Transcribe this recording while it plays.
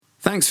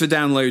Thanks for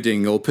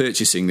downloading or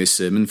purchasing this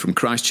sermon from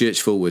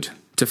Christchurch Fulwood.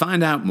 To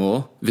find out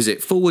more, visit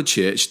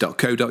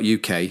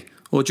fulwoodchurch.co.uk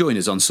or join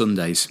us on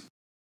Sundays.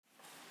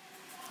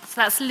 So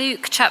that's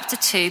Luke chapter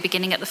 2,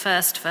 beginning at the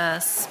first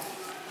verse.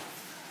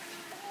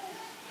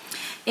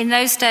 In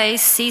those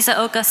days, Caesar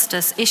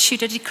Augustus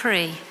issued a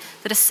decree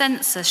that a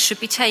census should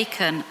be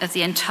taken of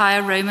the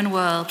entire Roman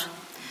world.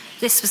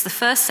 This was the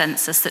first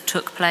census that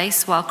took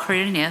place while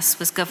Quirinius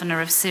was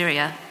governor of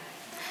Syria,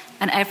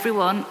 and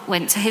everyone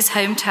went to his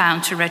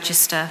hometown to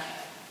register.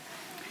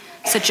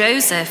 So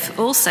Joseph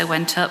also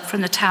went up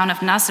from the town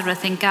of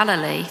Nazareth in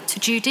Galilee to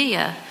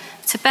Judea,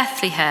 to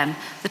Bethlehem,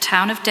 the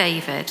town of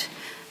David,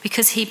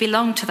 because he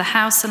belonged to the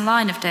house and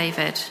line of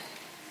David.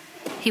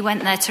 He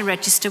went there to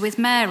register with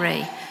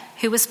Mary,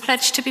 who was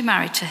pledged to be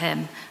married to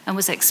him and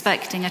was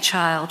expecting a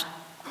child.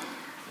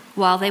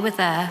 While they were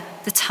there,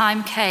 the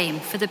time came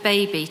for the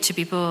baby to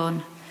be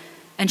born,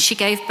 and she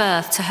gave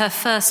birth to her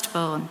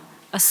firstborn,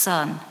 a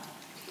son.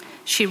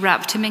 She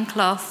wrapped him in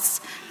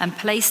cloths and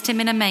placed him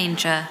in a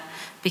manger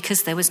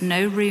because there was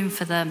no room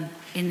for them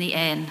in the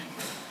inn.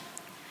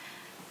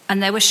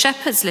 And there were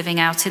shepherds living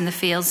out in the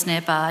fields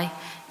nearby,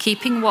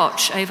 keeping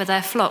watch over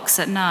their flocks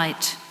at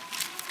night.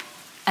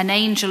 An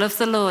angel of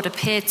the Lord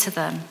appeared to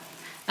them,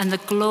 and the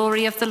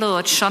glory of the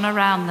Lord shone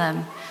around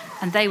them,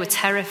 and they were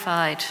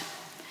terrified.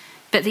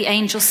 But the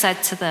angel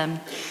said to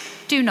them,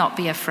 "Do not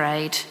be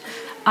afraid.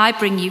 I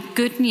bring you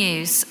good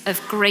news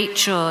of great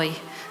joy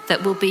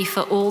that will be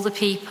for all the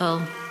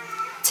people.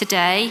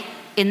 Today,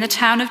 in the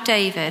town of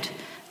David,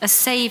 a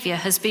Saviour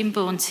has been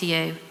born to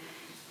you.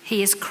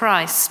 He is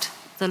Christ,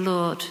 the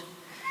Lord.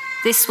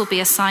 This will be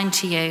a sign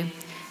to you.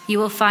 You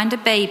will find a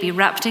baby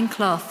wrapped in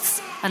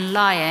cloths and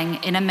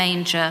lying in a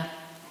manger."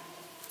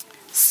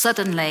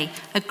 Suddenly,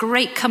 a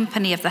great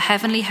company of the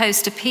heavenly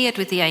host appeared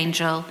with the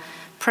angel,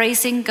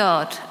 praising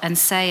God and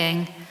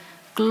saying,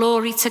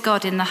 "Glory to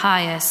God in the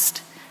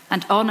highest,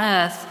 and on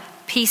earth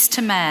peace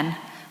to men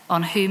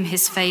on whom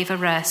his favour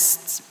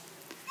rests."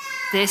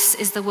 This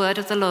is the word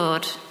of the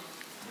Lord.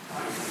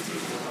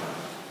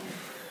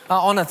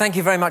 Honor, thank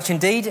you very much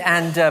indeed.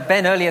 And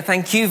Ben, earlier,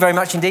 thank you very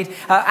much indeed.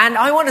 And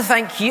I want to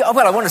thank you.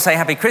 Well, I want to say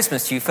Happy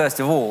Christmas to you, first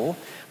of all.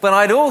 But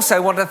I'd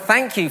also want to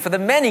thank you for the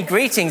many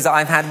greetings that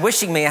I've had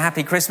wishing me a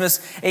happy Christmas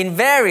in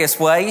various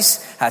ways,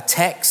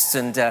 texts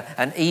and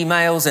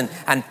emails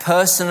and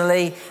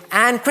personally,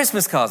 and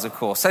Christmas cards, of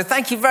course. So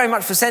thank you very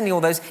much for sending all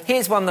those.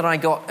 Here's one that I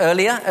got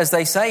earlier, as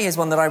they say. Here's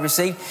one that I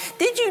received.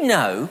 Did you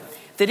know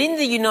that in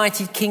the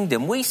United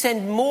Kingdom we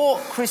send more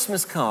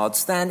Christmas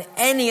cards than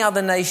any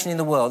other nation in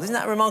the world? Isn't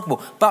that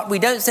remarkable? But we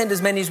don't send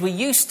as many as we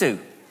used to,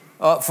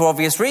 for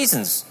obvious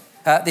reasons.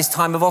 This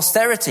time of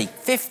austerity,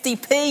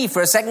 50p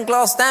for a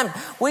second-class stamp.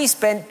 We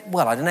spent,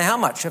 well, I don't know how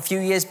much. A few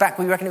years back,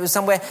 we reckon it was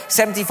somewhere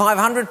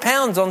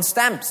 £7,500 on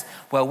stamps.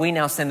 Well, we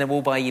now send them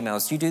all by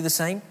emails. Do you do the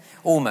same?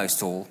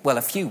 Almost all. Well,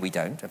 a few we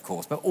don't, of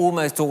course, but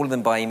almost all of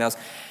them by emails.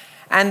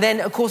 And then,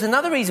 of course,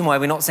 another reason why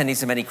we're not sending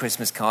so many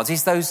Christmas cards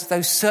is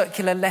those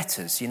circular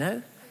letters, you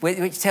know,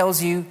 which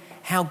tells you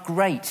how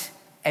great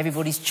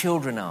everybody's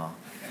children are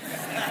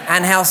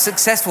and how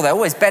successful they're.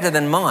 Always better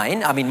than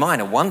mine. I mean,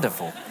 mine are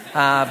wonderful.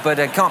 But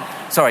I can't...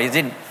 Sorry, I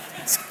didn't...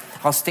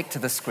 I'll stick to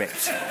the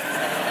script.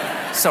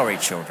 Sorry,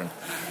 children.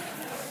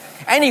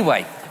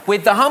 Anyway,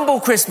 with the humble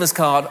Christmas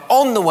card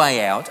on the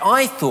way out,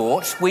 I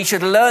thought we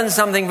should learn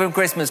something from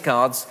Christmas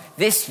cards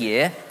this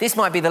year. This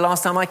might be the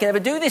last time I can ever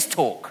do this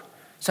talk.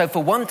 So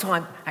for one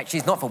time... Actually,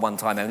 it's not for one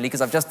time only,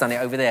 because I've just done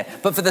it over there.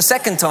 But for the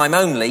second time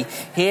only,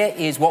 here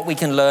is what we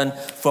can learn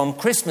from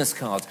Christmas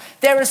cards.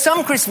 There are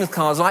some Christmas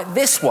cards like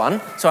this one.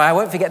 Sorry, I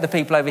won't forget the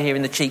people over here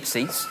in the cheap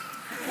seats.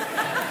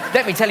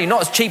 Let me tell you,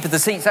 not as cheap as the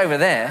seats over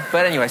there,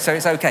 but anyway, so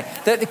it's okay.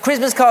 The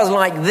Christmas cards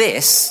like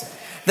this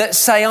that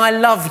say, "I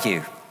love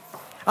you."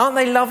 Aren't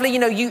they lovely?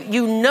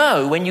 You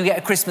know when you get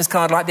a Christmas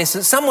card like this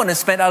that someone has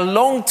spent a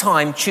long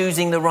time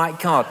choosing the right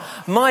card.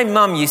 My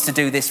mum used to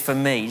do this for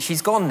me.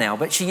 She's gone now,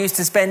 but she used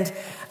to spend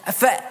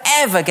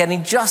forever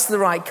getting just the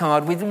right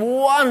card with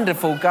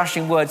wonderful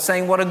gushing words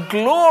saying what a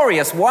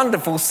glorious,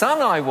 wonderful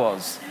son I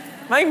was.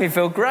 Made me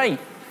feel great.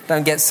 I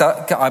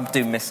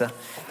do miss her.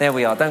 There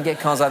we are. Don't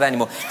get cards like that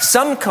anymore.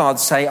 Some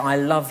cards say, "I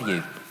love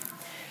you."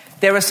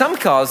 There are some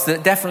cards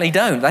that definitely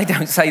don't. They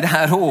don't say that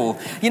at all.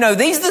 You know,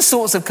 these are the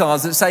sorts of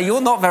cards that say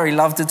you're not very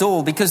loved at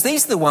all, because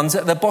these are the ones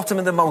at the bottom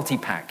of the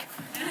multi-pack.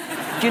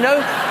 Do you know?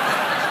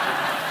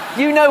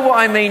 You know what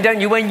I mean, don't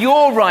you? When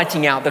you're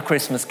writing out the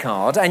Christmas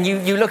card and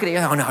you look at it,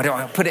 "Oh no, I don't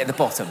want to put it at the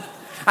bottom."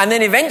 And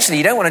then eventually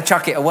you don't want to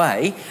chuck it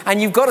away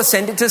and you've got to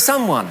send it to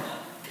someone.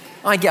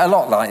 I get a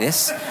lot like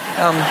this.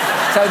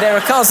 So there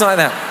are cards like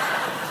that.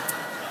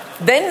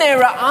 Then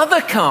there are other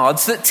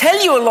cards that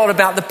tell you a lot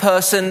about the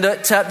person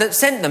that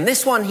sent them.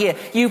 This one here,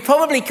 you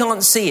probably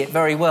can't see it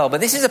very well,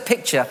 but this is a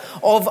picture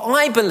of,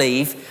 I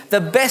believe,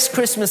 the best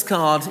Christmas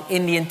card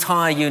in the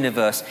entire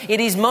universe. It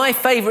is my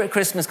favourite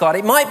Christmas card.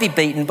 It might be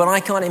beaten, but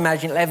I can't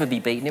imagine it'll ever be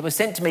beaten. It was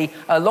sent to me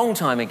a long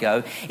time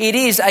ago. It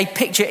is a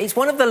picture. It's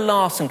one of the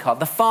Larson cards,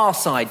 the Far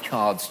Side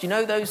cards. Do you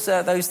know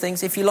those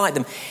things, if you like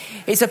them?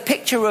 It's a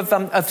picture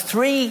of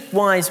three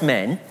wise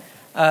men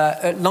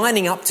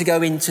lining up to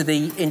go into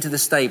the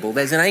stable.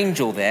 There's an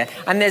angel there,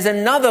 and there's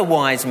another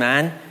wise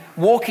man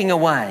walking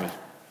away.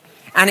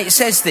 And it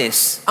says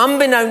this: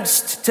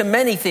 unbeknownst to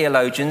many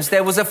theologians,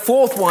 there was a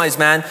fourth wise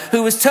man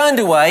who was turned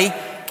away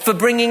for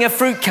bringing a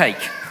fruitcake.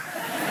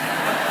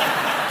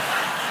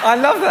 I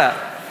love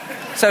that.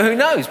 So who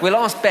knows? We'll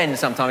ask Ben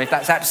sometime if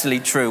that's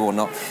absolutely true or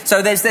not.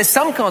 So there's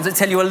some cards that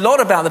tell you a lot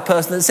about the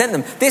person that sent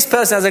them. This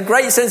person has a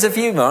great sense of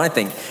humour, I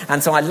think.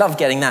 And so I love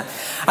getting that.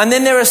 And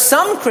then there are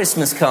some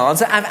Christmas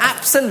cards that have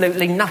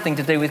absolutely nothing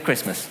to do with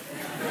Christmas.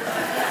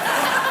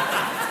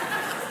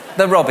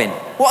 The robin.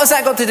 What has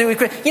that got to do with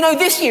Christmas? You know,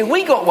 this year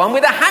we got one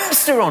with a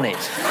hamster on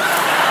it.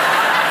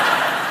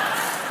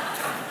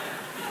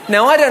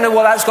 Now, I don't know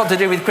what that's got to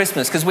do with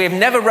Christmas, because we have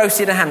never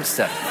roasted a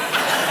hamster.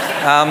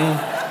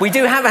 We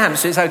do have a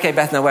hamster. It's okay,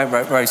 Beth, no, I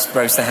won't roast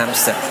the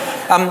hamster.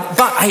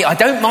 But, hey, I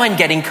don't mind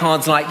getting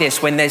cards like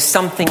this when there's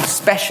something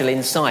special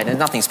inside. And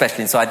nothing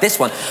special inside this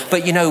one.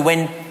 But, you know,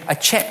 when a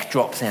cheque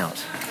drops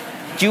out,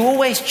 do you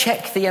always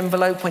check the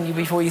envelope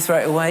before you throw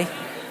it away?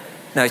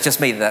 No, it's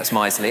just me that's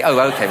miserly. Oh,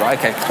 okay, right,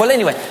 okay. Well,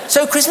 anyway,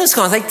 so Christmas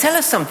cards, they tell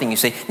us something, you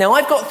see. Now,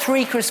 I've got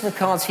 3 Christmas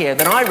cards here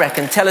that I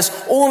reckon tell us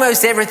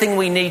almost everything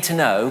we need to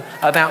know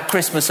about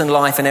Christmas and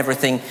life and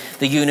everything,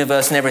 the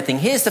universe and everything.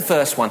 Here's the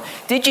first one.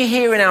 Did you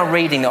hear in our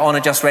reading that Honor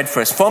just read for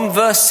us? From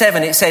verse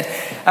 7, it said,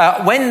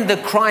 when the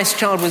Christ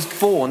child was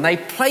born, they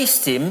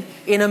placed him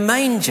in a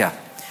manger.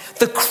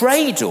 The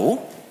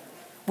cradle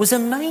was a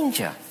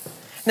manger.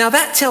 Now,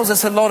 that tells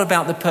us a lot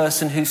about the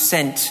person who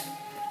sent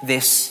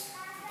this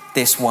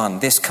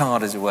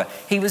card, as it were.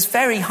 He was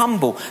very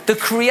humble. The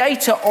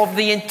creator of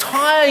the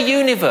entire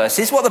universe,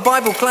 this is what the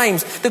Bible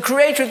claims, the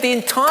creator of the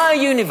entire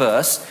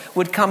universe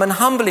would come and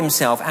humble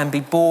himself and be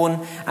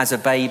born as a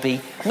baby.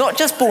 Not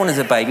just born as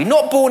a baby,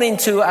 not born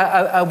into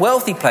a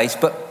wealthy place,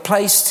 but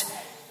placed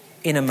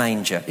in a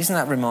manger. Isn't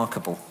that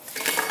remarkable?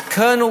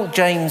 Colonel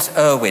James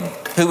Irwin,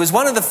 who was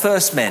one of the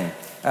first men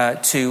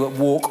to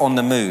walk on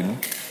the moon,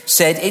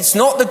 said, it's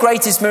not the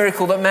greatest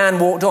miracle that man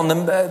walked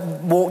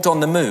on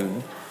the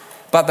moon,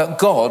 but that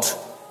God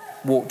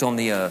walked on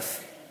the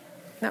earth.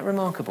 Isn't that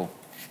remarkable?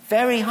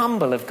 Very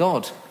humble of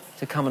God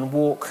to come and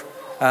walk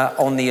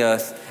on the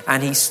earth.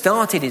 And he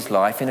started his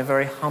life in a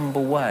very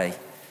humble way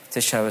to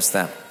show us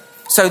that.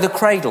 So the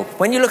cradle.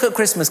 When you look at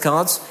Christmas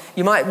cards,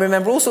 you might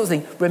remember all sorts of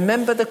things.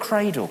 Remember the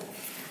cradle.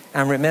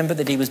 And remember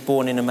that he was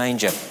born in a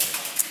manger.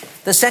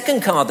 The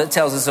second card that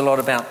tells us a lot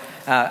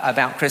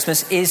about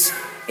Christmas is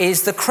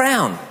the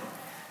crown.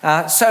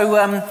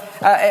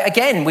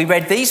 Again, we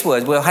read these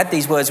words. We had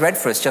these words read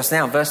for us just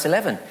now, verse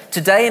 11.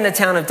 Today in the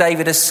town of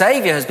David, a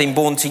Saviour has been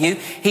born to you.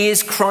 He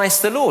is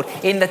Christ the Lord.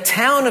 In the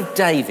town of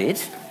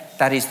David,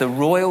 that is the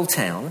royal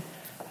town,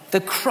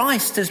 the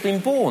Christ has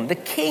been born. The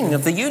King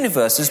of the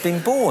universe has been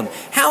born.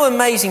 How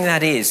amazing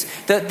that is,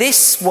 that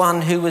this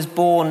one who was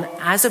born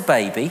as a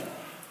baby,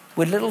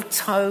 with little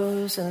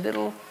toes and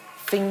little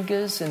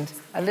fingers and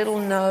a little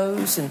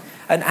nose and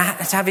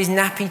had to have his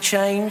nappy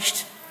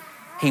changed.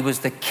 He was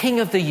the King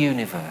of the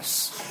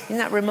universe. Isn't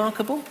that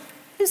remarkable?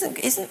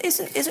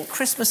 Isn't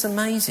Christmas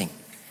amazing?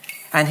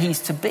 And he's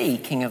to be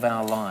King of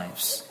our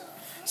lives.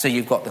 So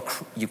you've got the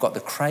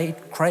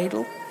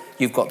cradle,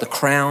 you've got the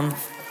crown,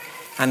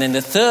 and then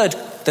the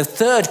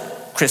third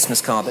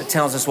Christmas card that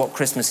tells us what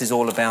Christmas is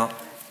all about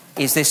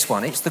is this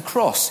one. It's the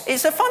cross.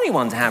 It's a funny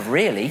one to have,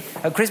 really,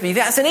 at Christmas.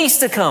 That's an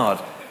Easter card.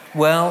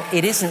 Well,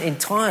 it isn't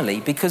entirely,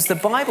 because the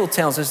Bible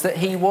tells us that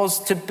he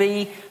was to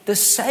be the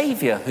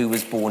Saviour who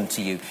was born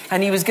to you.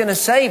 And he was going to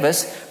save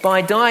us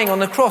by dying on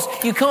the cross.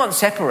 You can't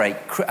separate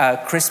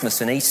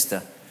Christmas and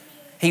Easter.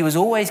 He was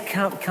always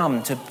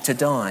come to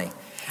die.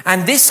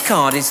 And this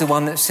card is the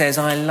one that says,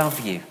 I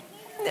love you.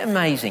 Isn't it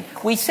amazing?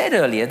 We said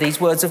earlier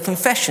these words of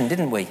confession,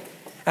 didn't we?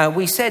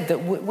 We said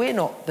that we're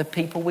not the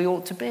people we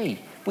ought to be.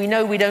 We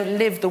know we don't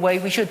live the way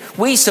we should.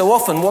 We so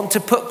often want to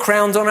put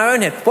crowns on our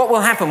own head. What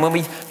will happen when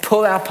we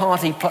pull our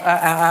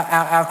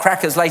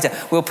crackers later?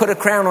 We'll put a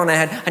crown on our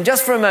head, and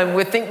just for a moment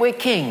we'll think we're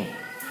king.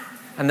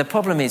 And the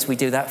problem is we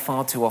do that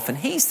far too often.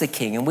 He's the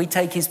king and we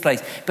take his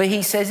place. But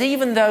he says,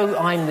 even though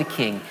I'm the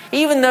king,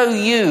 even though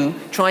you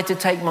tried to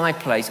take my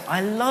place,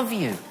 I love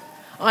you.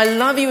 I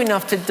love you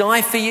enough to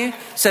die for you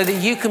so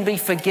that you can be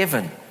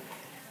forgiven.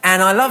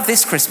 And I love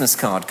this Christmas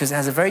card because it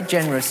has a very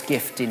generous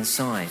gift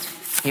inside.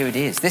 Here it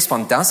is. This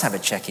one does have a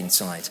cheque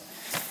inside.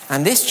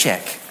 And this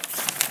cheque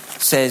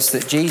says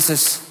that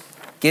Jesus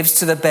gives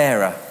to the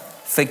bearer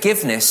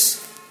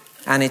forgiveness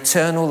and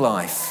eternal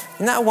life.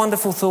 Isn't that a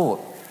wonderful thought?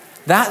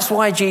 That's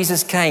why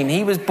Jesus came.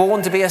 He was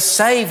born to be a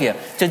saviour,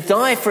 to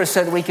die for us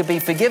so that we could be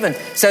forgiven,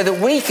 so that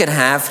we could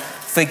have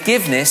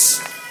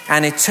forgiveness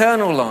and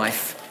eternal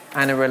life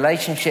and a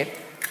relationship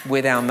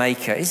with our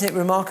Maker. Isn't it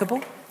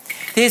remarkable?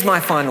 Here's my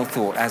final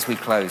thought as we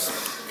close.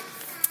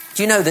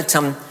 Do you know that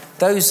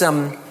those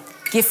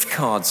gift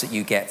cards that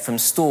you get from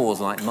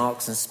stores like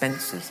Marks and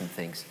Spencer's and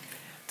things,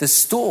 the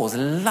stores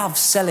love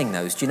selling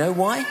those. Do you know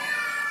why?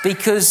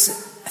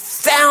 Because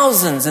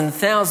thousands and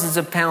thousands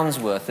of pounds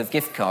worth of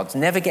gift cards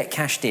never get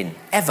cashed in,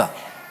 ever.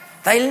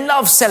 They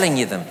love selling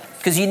you them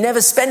because you never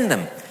spend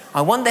them.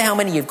 I wonder how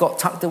many you've got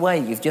tucked away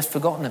you've just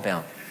forgotten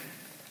about.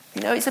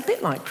 You know, it's a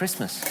bit like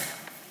Christmas.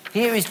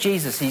 Here is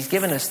Jesus. He's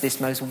given us this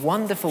most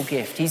wonderful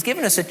gift. He's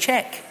given us a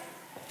cheque.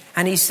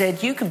 And he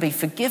said, you can be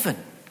forgiven.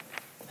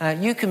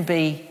 You can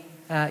be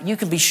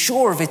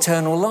sure of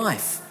eternal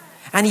life.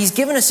 And he's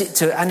given us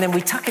it and then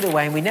we tuck it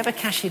away and we never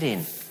cash it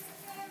in.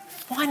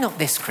 Why not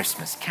this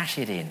Christmas cash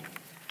it in?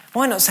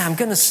 Why not say, I'm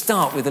going to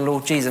start with the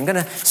Lord Jesus. I'm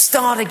going to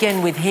start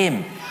again with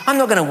him. I'm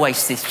not going to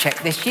waste this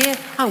cheque this year.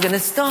 I'm going to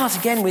start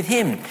again with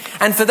him.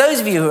 And for those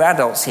of you who are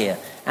adults here,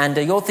 and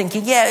you're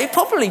thinking, yeah, it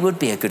probably would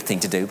be a good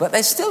thing to do, but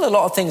there's still a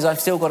lot of things I've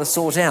still got to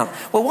sort out.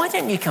 Well, why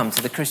don't you come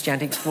to the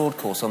Christianity Explored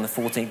course on the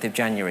 14th of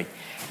January?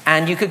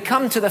 And you could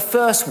come to the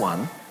first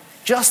one,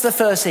 just the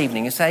first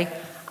evening, and say,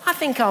 I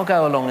think I'll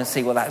go along and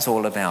see what that's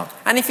all about.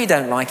 And if you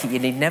don't like it, you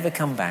need never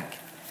come back.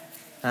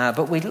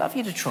 But we'd love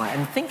you to try it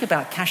and think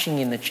about cashing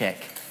in the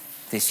cheque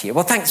this year.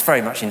 Well, thanks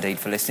very much indeed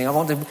for listening. I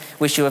want to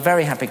wish you a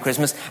very happy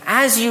Christmas.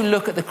 As you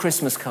look at the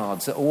Christmas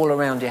cards that are all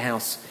around your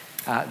house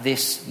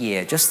this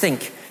year, just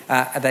think,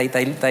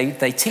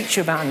 they teach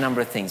you about a number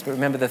of things. But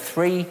remember, the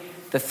three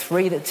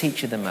that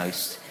teach you the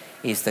most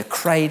is the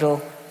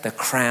cradle, the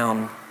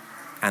crown,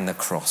 and the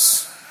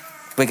cross.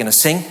 We're going to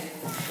sing,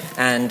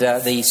 and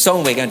the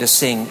song we're going to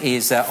sing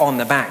is on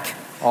the back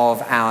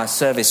of our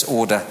service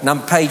order,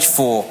 page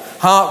 4.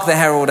 Hark the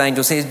Herald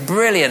Angels Sing. It's a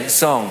brilliant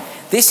song.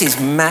 This is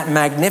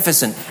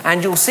magnificent.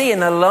 And you'll see in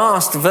the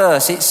last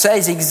verse, it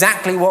says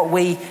exactly what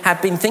we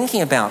have been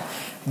thinking about.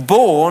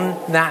 Born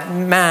that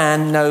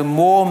man no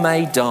more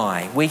may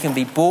die. We can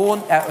be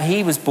born,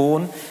 he was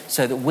born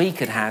so that we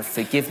could have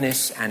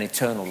forgiveness and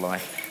eternal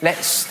life.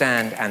 Let's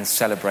stand and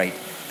celebrate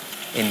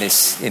in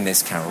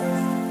this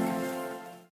carol.